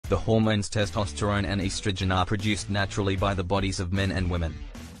The hormones testosterone and estrogen are produced naturally by the bodies of men and women.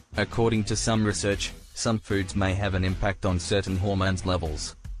 According to some research, some foods may have an impact on certain hormones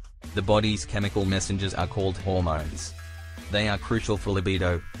levels. The body's chemical messengers are called hormones. They are crucial for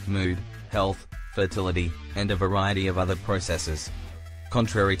libido, mood, health, fertility, and a variety of other processes.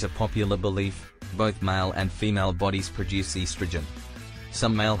 Contrary to popular belief, both male and female bodies produce estrogen.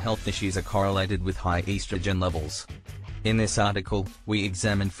 Some male health issues are correlated with high estrogen levels. In this article, we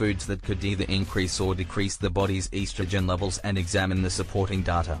examine foods that could either increase or decrease the body's estrogen levels and examine the supporting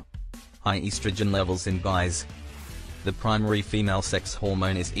data. High estrogen levels in guys. The primary female sex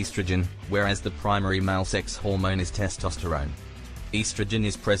hormone is estrogen, whereas the primary male sex hormone is testosterone. Estrogen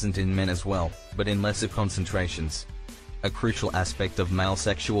is present in men as well, but in lesser concentrations. A crucial aspect of male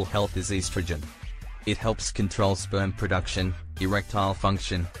sexual health is estrogen. It helps control sperm production, erectile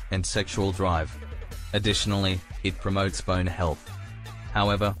function, and sexual drive. Additionally, it promotes bone health.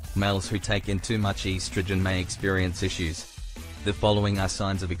 However, males who take in too much estrogen may experience issues. The following are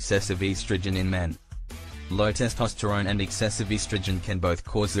signs of excessive estrogen in men. Low testosterone and excessive estrogen can both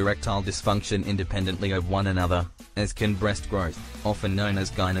cause erectile dysfunction independently of one another, as can breast growth, often known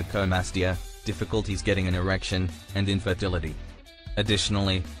as gynecomastia, difficulties getting an erection, and infertility.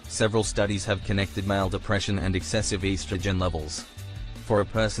 Additionally, several studies have connected male depression and excessive estrogen levels. For a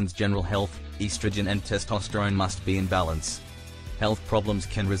person's general health, estrogen and testosterone must be in balance. Health problems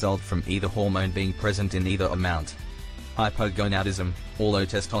can result from either hormone being present in either amount. Hypogonadism, or low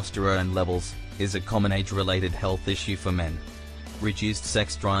testosterone levels, is a common age-related health issue for men. Reduced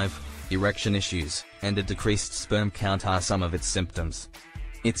sex drive, erection issues, and a decreased sperm count are some of its symptoms.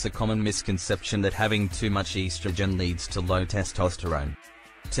 It's a common misconception that having too much estrogen leads to low testosterone.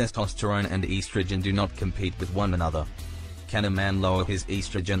 Testosterone and estrogen do not compete with one another. Can a man lower his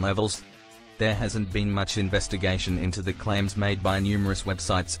estrogen levels? There hasn't been much investigation into the claims made by numerous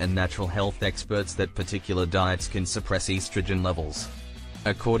websites and natural health experts that particular diets can suppress estrogen levels.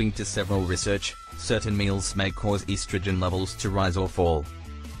 According to several research, certain meals may cause estrogen levels to rise or fall.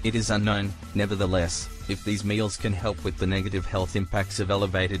 It is unknown, nevertheless, if these meals can help with the negative health impacts of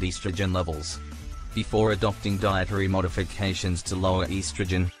elevated estrogen levels. Before adopting dietary modifications to lower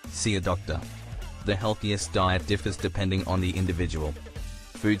estrogen, see a doctor. The healthiest diet differs depending on the individual.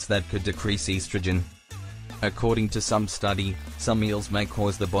 Foods that could decrease estrogen. According to some study, some meals may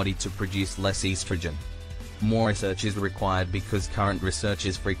cause the body to produce less estrogen. More research is required because current research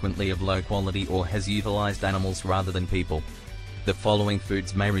is frequently of low quality or has utilized animals rather than people. The following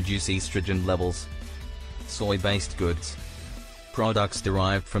foods may reduce estrogen levels. Soy-based goods. Products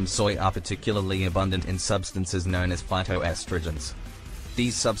derived from soy are particularly abundant in substances known as phytoestrogens.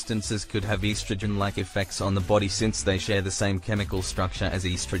 These substances could have estrogen-like effects on the body since they share the same chemical structure as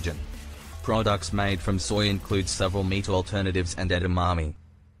estrogen. Products made from soy include several meat alternatives and edamame.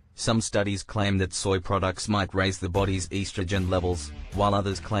 Some studies claim that soy products might raise the body's estrogen levels, while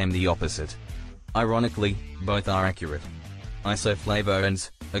others claim the opposite. Ironically, both are accurate.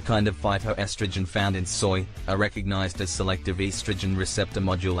 Isoflavones, a kind of phytoestrogen found in soy, are recognized as selective estrogen receptor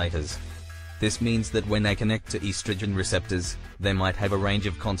modulators. This means that when they connect to estrogen receptors, they might have a range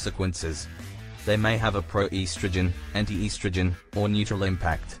of consequences. They may have a pro-estrogen, anti-estrogen, or neutral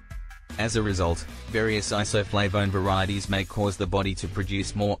impact. As a result, various isoflavone varieties may cause the body to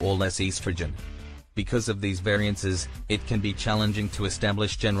produce more or less estrogen. Because of these variances, it can be challenging to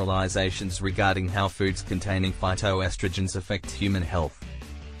establish generalizations regarding how foods containing phytoestrogens affect human health.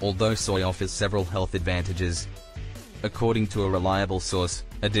 Although soy offers several health advantages, according to a reliable source,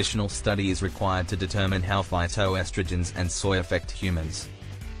 additional study is required to determine how phytoestrogens and soy affect humans.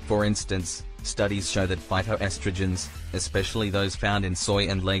 For instance, studies show that phytoestrogens, especially those found in soy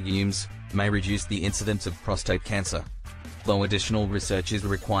and legumes, may reduce the incidence of prostate cancer. Though additional research is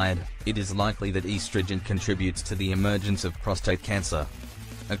required, it is likely that estrogen contributes to the emergence of prostate cancer.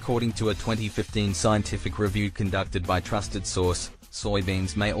 According to a 2015 scientific review conducted by trusted source,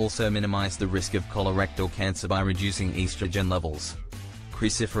 soybeans may also minimize the risk of colorectal cancer by reducing estrogen levels.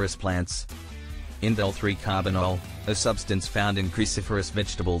 Cruciferous plants. Indole-3-carbinol, a substance found in cruciferous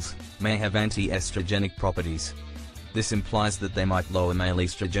vegetables, may have anti-estrogenic properties. This implies that they might lower male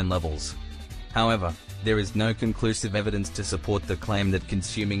estrogen levels. However, there is no conclusive evidence to support the claim that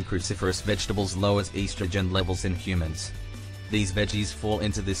consuming cruciferous vegetables lowers estrogen levels in humans. These veggies fall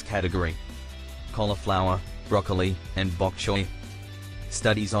into this category: cauliflower, broccoli, and bok choy.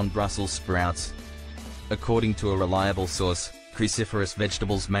 Studies on Brussels sprouts. According to a reliable source, cruciferous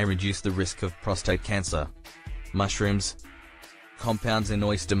vegetables may reduce the risk of prostate cancer. Mushrooms. Compounds in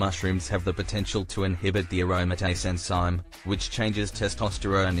oyster mushrooms have the potential to inhibit the aromatase enzyme, which changes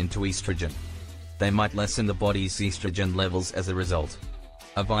testosterone into estrogen. They might lessen the body's estrogen levels as a result.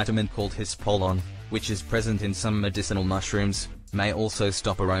 A vitamin called hispolon, which is present in some medicinal mushrooms, may also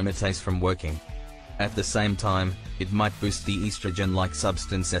stop aromatase from working. At the same time, it might boost the estrogen-like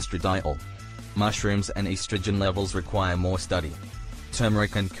substance estradiol. Mushrooms and estrogen levels require more study.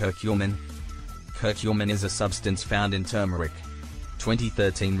 Turmeric and curcumin. Curcumin is a substance found in turmeric.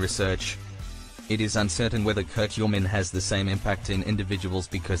 2013 research. It is uncertain whether curcumin has the same impact in individuals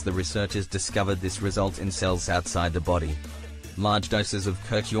because the researchers discovered this results in cells outside the body. Large doses of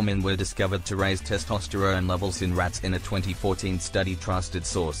curcumin were discovered to raise testosterone levels in rats in a 2014 study. Trusted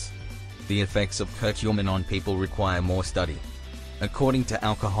source. The effects of curcumin on people require more study. According to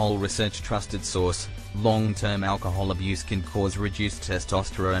alcohol research. Trusted source. Long-term alcohol abuse can cause reduced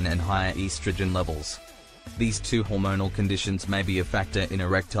testosterone and higher estrogen levels. These two hormonal conditions may be a factor in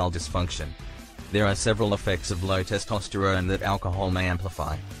erectile dysfunction. There are several effects of low testosterone that alcohol may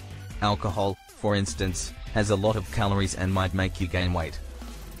amplify. Alcohol, for instance, has a lot of calories and might make you gain weight.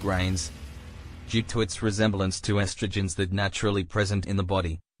 Grains. Due to its resemblance to estrogens that naturally present in the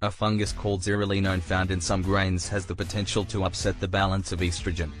body, a fungus called zearalenone found in some grains has the potential to upset the balance of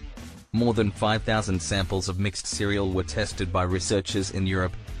estrogen. More than 5,000 samples of mixed cereal were tested by researchers in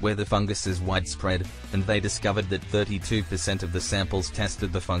Europe, where the fungus is widespread, and they discovered that 32% of the samples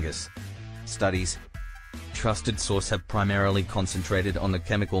tested the fungus. Studies. Trusted source have primarily concentrated on the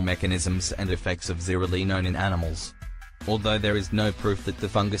chemical mechanisms and effects of zearalenone in animals. Although there is no proof that the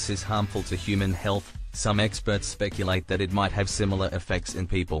fungus is harmful to human health, some experts speculate that it might have similar effects in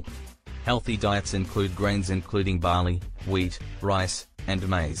people. Healthy diets include grains including barley, wheat, rice, and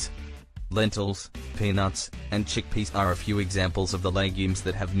maize. Lentils, peanuts, and chickpeas are a few examples of the legumes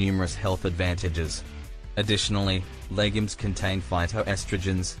that have numerous health advantages. Additionally, legumes contain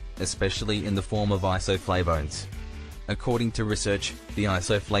phytoestrogens, especially in the form of isoflavones. According to research, the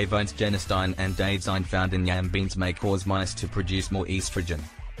isoflavones genistein and daidzein found in yam beans may cause mice to produce more estrogen.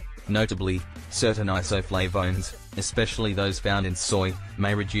 Notably, certain isoflavones, especially those found in soy,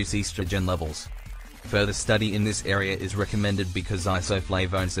 may reduce estrogen levels. Further study in this area is recommended because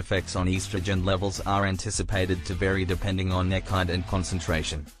isoflavones' effects on estrogen levels are anticipated to vary depending on their kind and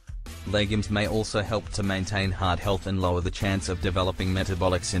concentration. Legumes may also help to maintain heart health and lower the chance of developing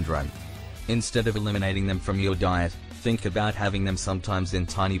metabolic syndrome. Instead of eliminating them from your diet, think about having them sometimes in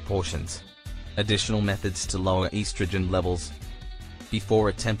tiny portions. Additional methods to lower estrogen levels. Before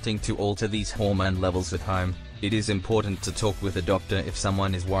attempting to alter these hormone levels at home, it is important to talk with a doctor if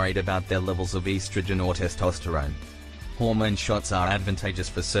someone is worried about their levels of estrogen or testosterone. Hormone shots are advantageous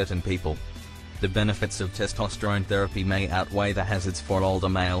for certain people. The benefits of testosterone therapy may outweigh the hazards for older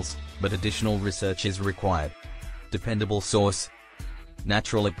males, but additional research is required. Dependable source.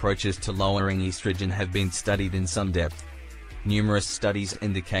 Natural approaches to lowering estrogen have been studied in some depth. Numerous studies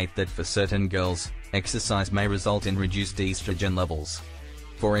indicate that for certain girls, exercise may result in reduced estrogen levels.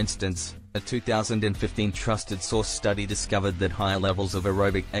 For instance, a 2015 trusted source study discovered that higher levels of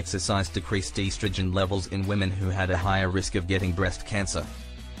aerobic exercise decreased estrogen levels in women who had a higher risk of getting breast cancer.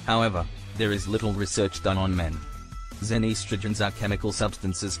 However, there is little research done on men. Xenoestrogens are chemical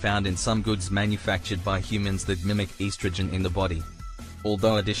substances found in some goods manufactured by humans that mimic estrogen in the body.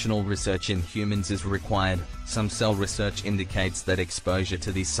 Although additional research in humans is required, some cell research indicates that exposure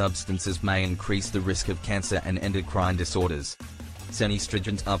to these substances may increase the risk of cancer and endocrine disorders.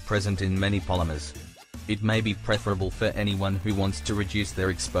 Xenoestrogens are present in many polymers. It may be preferable for anyone who wants to reduce their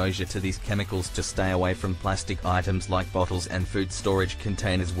exposure to these chemicals to stay away from plastic items like bottles and food storage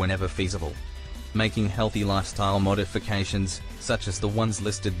containers whenever feasible. Making healthy lifestyle modifications, such as the ones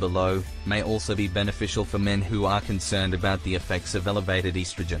listed below, may also be beneficial for men who are concerned about the effects of elevated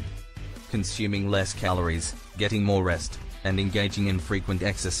estrogen. Consuming less calories, getting more rest, and engaging in frequent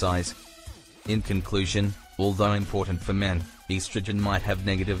exercise. In conclusion, although important for men, estrogen might have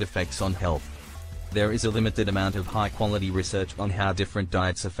negative effects on health. There is a limited amount of high-quality research on how different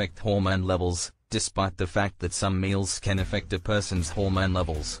diets affect hormone levels, despite the fact that some meals can affect a person's hormone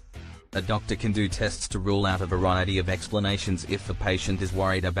levels. A doctor can do tests to rule out a variety of explanations if a patient is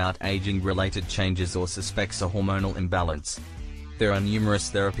worried about aging-related changes or suspects a hormonal imbalance. There are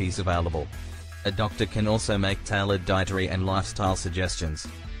numerous therapies available. A doctor can also make tailored dietary and lifestyle suggestions.